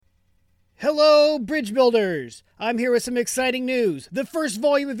Hello, Bridge Builders! I'm here with some exciting news. The first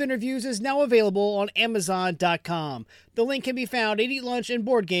volume of interviews is now available on Amazon.com. The link can be found at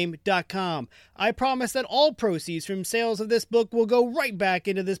EatLunchandBoardGame.com. I promise that all proceeds from sales of this book will go right back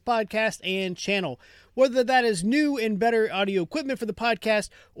into this podcast and channel. Whether that is new and better audio equipment for the podcast,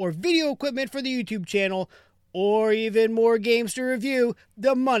 or video equipment for the YouTube channel, or even more games to review,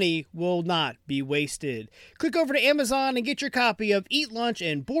 the money will not be wasted. Click over to Amazon and get your copy of Eat Lunch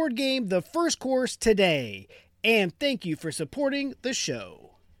and Board Game, the first course today. And thank you for supporting the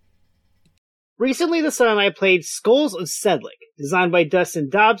show. Recently, the son and I played Skulls of Sedlec, designed by Dustin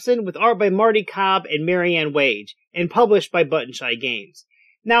Dobson, with art by Marty Cobb and Marianne Wage, and published by Button Shy Games.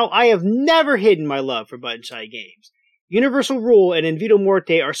 Now, I have never hidden my love for Button Shy Games. Universal Rule and In Vito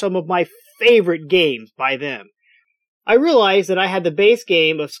Morte are some of my favorite games by them. I realized that I had the base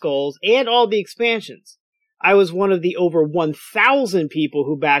game of Skulls and all the expansions. I was one of the over 1,000 people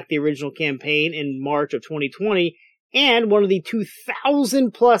who backed the original campaign in March of 2020, and one of the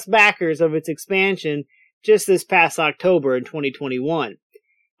 2,000 plus backers of its expansion just this past October in 2021.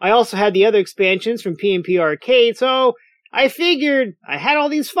 I also had the other expansions from P&P Arcade, so I figured I had all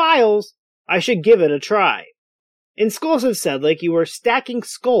these files, I should give it a try. In Skulls of Sedlec, you are stacking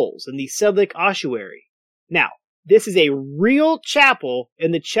skulls in the Sedlec ossuary. Now, this is a real chapel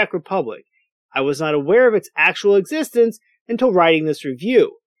in the Czech Republic. I was not aware of its actual existence until writing this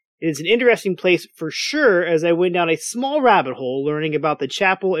review. It is an interesting place for sure, as I went down a small rabbit hole learning about the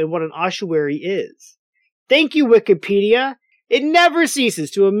chapel and what an ossuary is. Thank you, Wikipedia! It never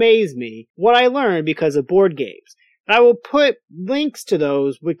ceases to amaze me what I learned because of board games. And I will put links to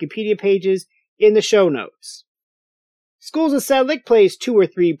those Wikipedia pages in the show notes. Skulls of Sedlec plays 2 or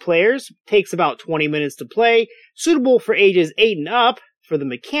 3 players, takes about 20 minutes to play, suitable for ages 8 and up. For the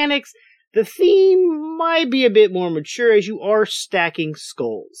mechanics, the theme might be a bit more mature as you are stacking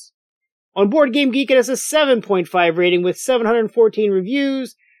skulls. On Board Game Geek, it has a 7.5 rating with 714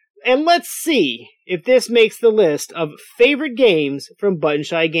 reviews, and let's see if this makes the list of favorite games from Button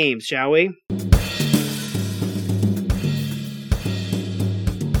Shy Games, shall we?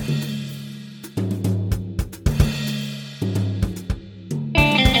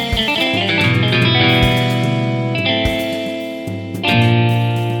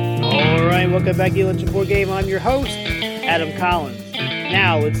 Welcome back to Eat Lunch and Board Game. I'm your host, Adam Collins.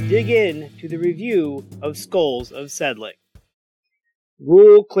 Now let's dig in to the review of Skulls of Sedlec.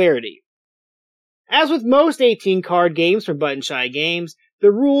 Rule clarity. As with most 18-card games from Button Shy Games,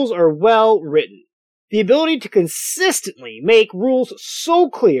 the rules are well written. The ability to consistently make rules so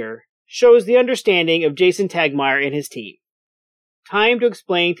clear shows the understanding of Jason Tagmeyer and his team. Time to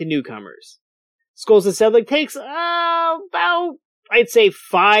explain to newcomers. Skulls of Sedlec takes about I'd say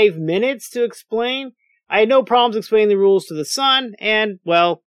 5 minutes to explain. I had no problems explaining the rules to the son, and,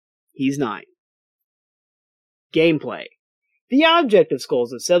 well, he's 9. Gameplay. The object of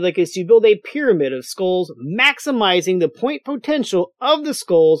Skulls of Sedlec is to build a pyramid of skulls, maximizing the point potential of the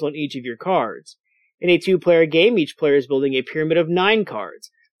skulls on each of your cards. In a 2-player game, each player is building a pyramid of 9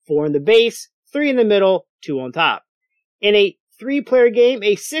 cards, 4 in the base, 3 in the middle, 2 on top. In a 3-player game,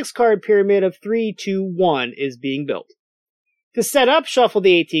 a 6-card pyramid of 3, 2, 1 is being built. To set up, shuffle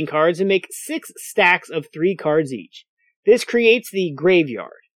the 18 cards and make 6 stacks of 3 cards each. This creates the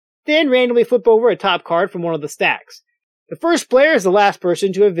graveyard. Then randomly flip over a top card from one of the stacks. The first player is the last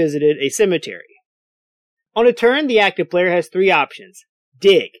person to have visited a cemetery. On a turn, the active player has 3 options.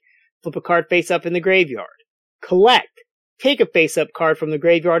 Dig. Flip a card face up in the graveyard. Collect. Take a face up card from the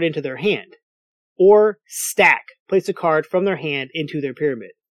graveyard into their hand. Or stack. Place a card from their hand into their pyramid.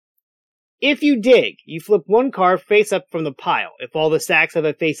 If you dig, you flip 1 card face up from the pile. If all the stacks have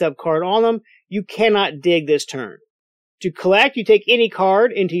a face up card on them, you cannot dig this turn. To collect, you take any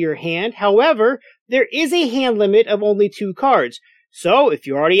card into your hand. However, there is a hand limit of only 2 cards. So, if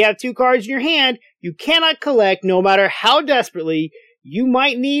you already have 2 cards in your hand, you cannot collect no matter how desperately you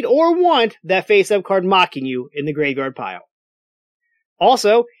might need or want that face up card mocking you in the graveyard pile.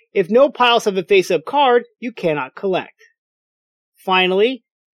 Also, if no piles have a face up card, you cannot collect. Finally,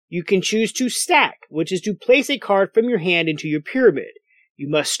 you can choose to stack, which is to place a card from your hand into your pyramid. You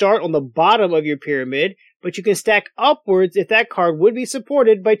must start on the bottom of your pyramid, but you can stack upwards if that card would be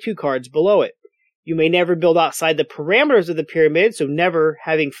supported by 2 cards below it. You may never build outside the parameters of the pyramid, so never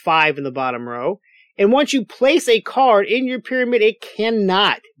having 5 in the bottom row. And once you place a card in your pyramid, it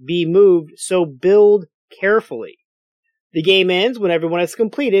cannot be moved, so build carefully. The game ends when everyone has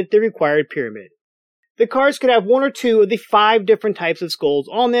completed the required pyramid. The cards could have 1 or 2 of the 5 different types of skulls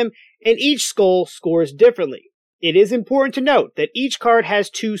on them, and each skull scores differently. It is important to note that each card has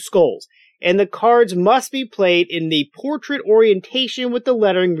 2 skulls, and the cards must be played in the portrait orientation with the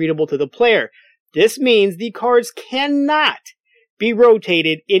lettering readable to the player. This means the cards cannot be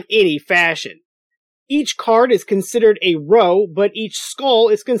rotated in any fashion. Each card is considered a row, but each skull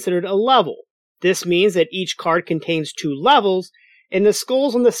is considered a level. This means that each card contains 2 levels, and the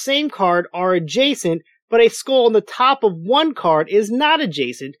skulls on the same card are adjacent, but a skull on the top of one card is not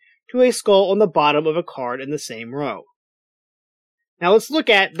adjacent to a skull on the bottom of a card in the same row. Now let's look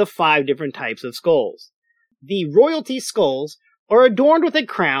at the 5 different types of skulls. The royalty skulls are adorned with a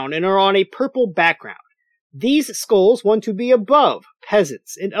crown and are on a purple background. These skulls want to be above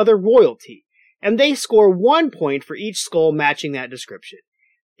peasants and other royalty, and they score 1 point for each skull matching that description.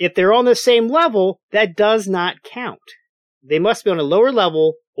 If they're on the same level, that does not count. They must be on a lower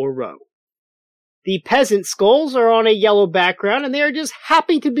level or row. The peasant skulls are on a yellow background, and they are just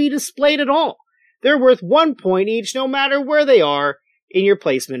happy to be displayed at all. They're worth 1 point each no matter where they are in your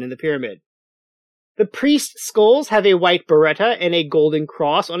placement in the pyramid. The priest skulls have a white biretta and a golden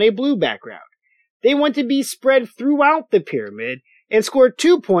cross on a blue background. They want to be spread throughout the pyramid and score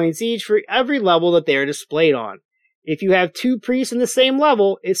 2 points each for every level that they are displayed on. If you have 2 priests in the same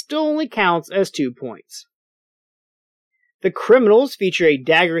level, it still only counts as 2 points. The criminals feature a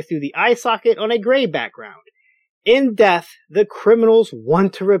dagger through the eye socket on a gray background. In death, the criminals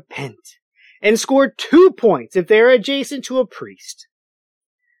want to repent and score 2 points if they are adjacent to a priest.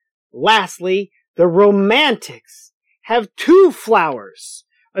 Lastly, the romantics have 2 flowers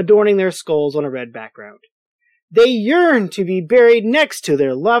adorning their skulls on a red background. They yearn to be buried next to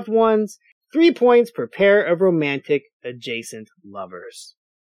their loved ones. 3 points per pair of romantic adjacent lovers.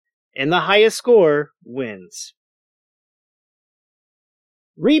 And the highest score wins.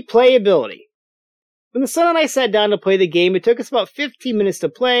 Replayability. When the son and I sat down to play the game, it took us about 15 minutes to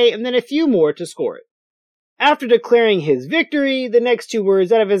play and then a few more to score it. After declaring his victory, the next 2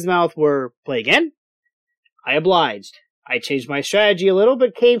 words out of his mouth were, "Play again?" I obliged. I changed my strategy a little,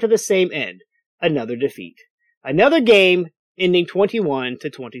 but came to the same end. Another defeat. Another game, ending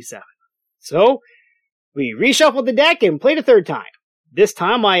 21-27. So, we reshuffled the deck and played a 3rd time. This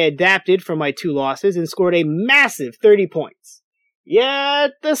time I adapted from my 2 losses and scored a massive 30 points.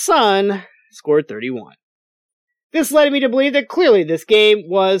 Yet the son scored 31. This led me to believe that clearly this game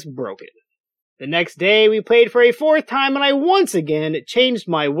was broken. The next day we played for a 4th time and I once again changed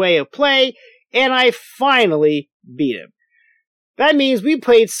my way of play and I finally beat him. That means we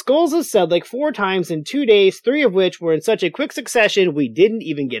played Skulls of Sedlec 4 times in 2 days, 3 of which were in such a quick succession we didn't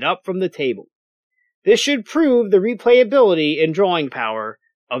even get up from the table. This should prove the replayability and drawing power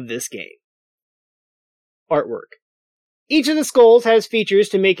of this game. Artwork. Each of the skulls has features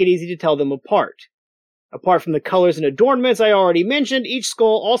to make it easy to tell them apart. Apart from the colors and adornments I already mentioned, each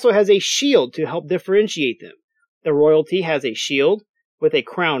skull also has a shield to help differentiate them. The royalty has a shield with a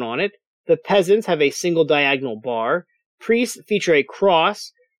crown on it. The peasants have a single diagonal bar. Priests feature a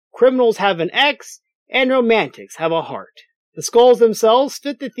cross. Criminals have an X. And romantics have a heart. The skulls themselves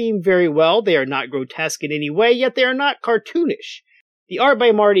fit the theme very well. They are not grotesque in any way, yet they are not cartoonish. The art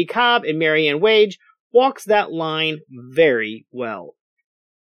by Marty Cobb and Marianne Wage walks that line very well.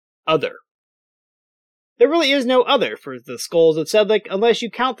 Other. There really is no other for the Skulls of Sedlec unless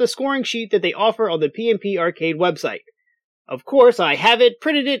you count the scoring sheet that they offer on the PNP Arcade website. Of course, I have it,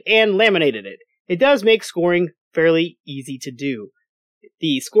 printed it, and laminated it. It does make scoring fairly easy to do.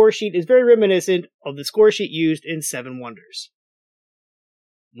 The score sheet is very reminiscent of the score sheet used in Seven Wonders.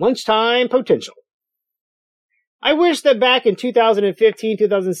 Lunchtime potential. I wish that back in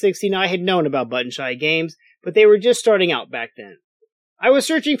 2015-2016 I had known about Button Shy Games, but they were just starting out back then. I was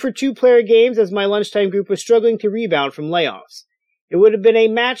searching for 2-player games as my lunchtime group was struggling to rebound from layoffs. It would have been a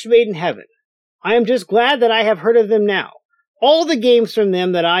match made in heaven. I am just glad that I have heard of them now. All the games from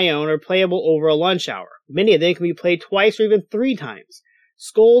them that I own are playable over a lunch hour. Many of them can be played twice or even 3 times.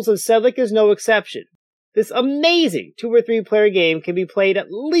 Skulls of Sedlec is no exception. This amazing 2 or 3-player game can be played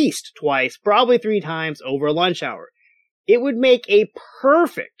at least twice, probably 3 times over a lunch hour. It would make a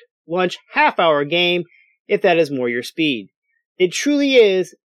perfect lunch half-hour game if that is more your speed. It truly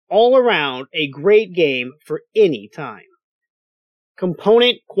is, all around, a great game for any time.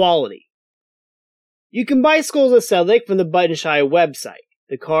 Component quality. You can buy Skulls of Sedlec from the Button Shy website.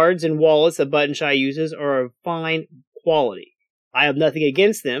 The cards and wallets that Button Shy uses are of fine quality. I have nothing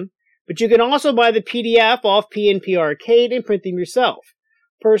against them, but you can also buy the PDF off PNP Arcade and print them yourself.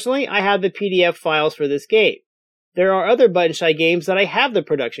 Personally, I have the PDF files for this game. There are other Button Shy games that I have the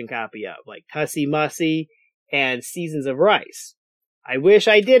production copy of, like Tussie Mussy and Seasons of Rice. I wish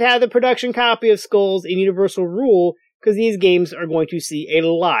I did have the production copy of Skulls and Universal Rule, because these games are going to see a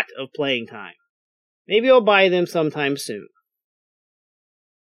lot of playing time. Maybe I'll buy them sometime soon.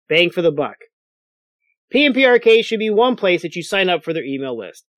 Bang for the buck. PnP Arcade should be one place that you sign up for their email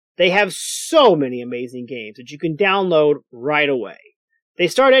list. They have so many amazing games that you can download right away. They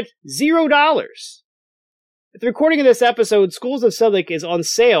start at $0. At the recording of this episode, Schools of Sedlic is on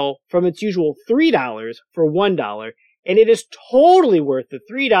sale from its usual $3 for $1, and it is totally worth the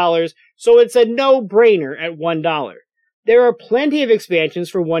 $3, so it's a no-brainer at $1. There are plenty of expansions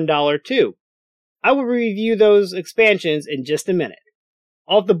for $1 too. I will review those expansions in just a minute.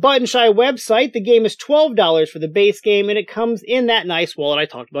 Off the Button Shy website, the game is $12 for the base game, and it comes in that nice wallet I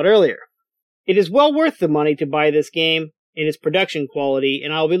talked about earlier. It is well worth the money to buy this game in its production quality,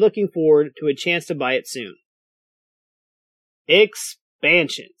 and I'll be looking forward to a chance to buy it soon.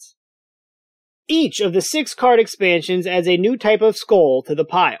 Expansions. Each of the 6-card expansions adds a new type of skull to the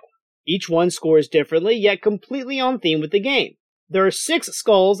pile. Each one scores differently, yet completely on theme with the game. There are 6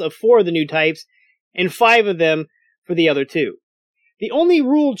 skulls of 4 of the new types, and 5 of them for the other 2. The only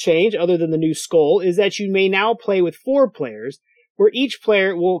rule change other than the new skull is that you may now play with 4 players, where each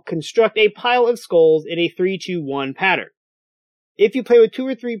player will construct a pile of skulls in a 3-2-1 pattern. If you play with 2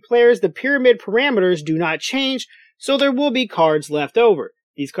 or 3 players, the pyramid parameters do not change, so there will be cards left over.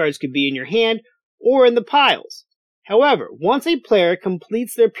 These cards could be in your hand or in the piles. However, once a player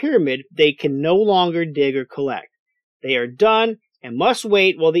completes their pyramid, they can no longer dig or collect. They are done and must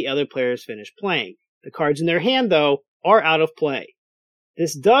wait while the other players finish playing. The cards in their hand, though, are out of play.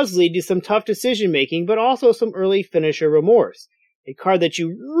 This does lead to some tough decision-making, but also some early finisher remorse. A card that you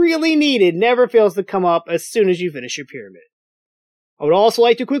really needed never fails to come up as soon as you finish your pyramid. I would also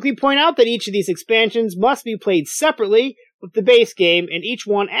like to quickly point out that each of these expansions must be played separately with the base game, and each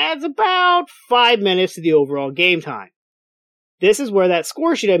one adds about 5 minutes to the overall game time. This is where that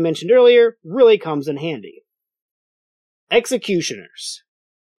score sheet I mentioned earlier really comes in handy. Executioners.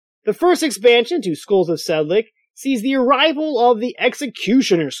 The first expansion to Schools of Sedlic sees the arrival of the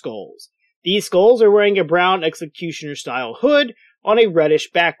Executioner Skulls. These skulls are wearing a brown Executioner-style hood on a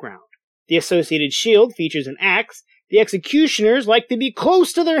reddish background. The associated shield features an axe. The Executioners like to be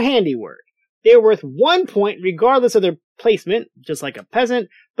close to their handiwork. They are worth 1 point regardless of their placement, just like a peasant,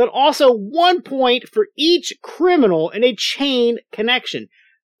 but also 1 point for each criminal in a chain connection.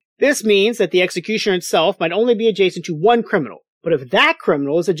 This means that the Executioner itself might only be adjacent to 1 criminal, but if that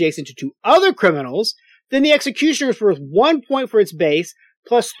criminal is adjacent to 2 other criminals, then the Executioner is worth 1 point for its base,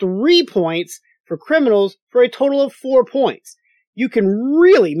 plus 3 points for criminals for a total of 4 points. You can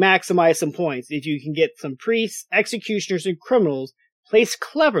really maximize some points if you can get some priests, executioners, and criminals placed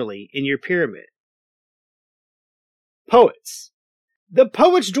cleverly in your pyramid. Poets. The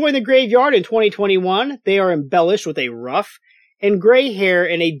Poets joined the graveyard in 2021. They are embellished with a ruff and gray hair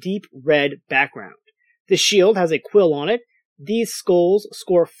and a deep red background. The shield has a quill on it. These skulls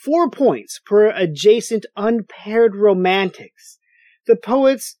score 4 points per adjacent unpaired romantics. The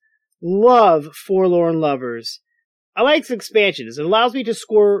Poets love forlorn lovers. I like this expansion as it allows me to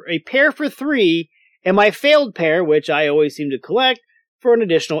score a pair for 3 and my failed pair, which I always seem to collect, for an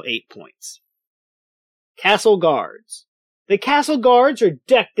additional 8 points. Castle Guards. The Castle Guards are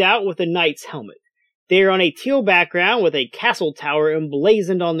decked out with a knight's helmet. They are on a teal background with a castle tower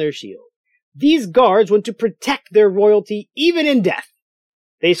emblazoned on their shield. These guards want to protect their royalty even in death.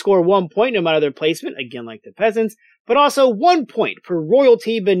 They score 1 point no matter their placement, again like the peasants, but also 1 point per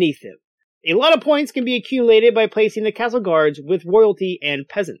royalty beneath them. A lot of points can be accumulated by placing the castle guards with royalty and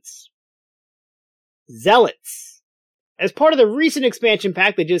peasants. Zealots. As part of the recent expansion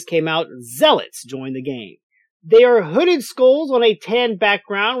pack that just came out, Zealots joined the game. They are hooded skulls on a tan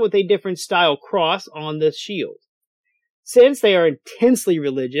background with a different style cross on the shield. Since they are intensely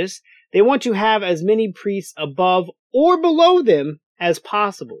religious, they want to have as many priests above or below them as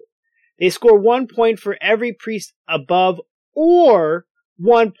possible. They score 1 point for every priest above or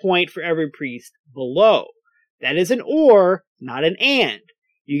 1 point for every priest below. That is an or, not an and.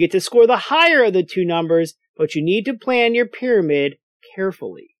 You get to score the higher of the 2 numbers, but you need to plan your pyramid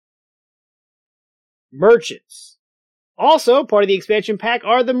carefully. Merchants. Also, part of the expansion pack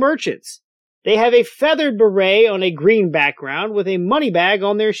are the merchants. They have a feathered beret on a green background with a money bag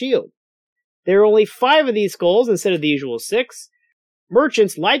on their shield. There are only 5 of these skulls instead of the usual 6.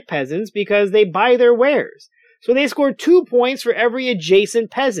 Merchants like peasants because they buy their wares, so they score 2 points for every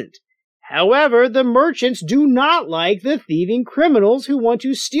adjacent peasant. However, the merchants do not like the thieving criminals who want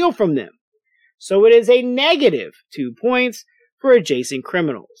to steal from them, so it is a negative 2 points for adjacent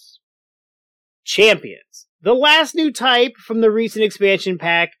criminals. Champions. The last new type from the recent expansion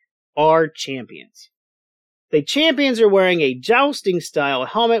pack are champions. The champions are wearing a jousting-style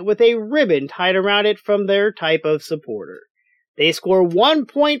helmet with a ribbon tied around it from their type of supporter. They score 1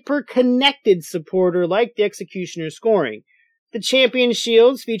 point per connected supporter like the Executioner scoring. The champion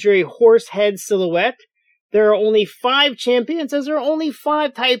shields feature a horse head silhouette. There are only 5 champions, as there are only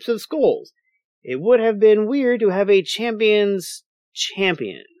 5 types of skulls. It would have been weird to have a champion's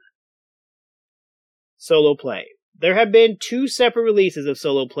champion. Solo play. There have been 2 separate releases of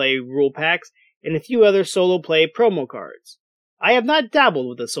solo play rule packs and a few other solo play promo cards. I have not dabbled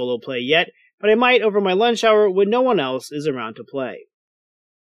with the solo play yet, but I might over my lunch hour when no one else is around to play.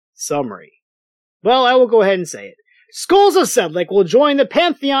 Summary. Well, I will go ahead and say it. Skulls of Sedlic will join the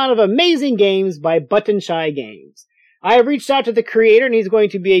pantheon of amazing games by Button Shy Games. I have reached out to the creator and he's going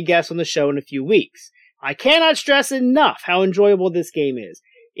to be a guest on the show in a few weeks. I cannot stress enough how enjoyable this game is.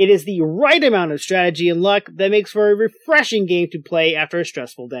 It is the right amount of strategy and luck that makes for a refreshing game to play after a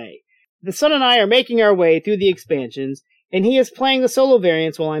stressful day. The son and I are making our way through the expansions, and he is playing the solo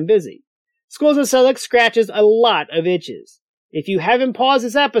variants while I'm busy. Skulls of Sedlic scratches a lot of itches. If you haven't paused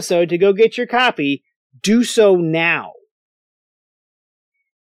this episode to go get your copy, do so now.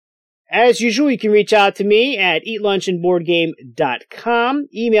 As usual, you can reach out to me at eatlunchandboardgame.com,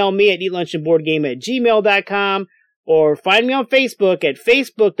 email me at eatlunchandboardgame@gmail.com, or find me on Facebook at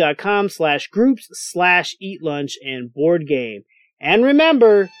facebook.com/groups/eatlunch and And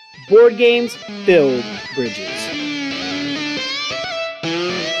remember, board games build bridges.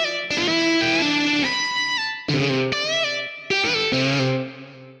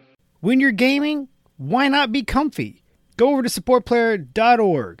 When you're gaming, why not be comfy? Go over to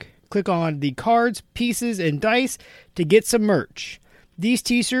supportplayer.org. Click on the cards, pieces, and dice to get some merch. These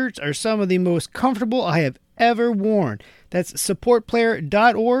t-shirts are some of the most comfortable I have ever worn. That's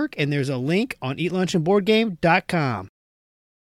supportplayer.org, and there's a link on eatlunchandboardgame.com.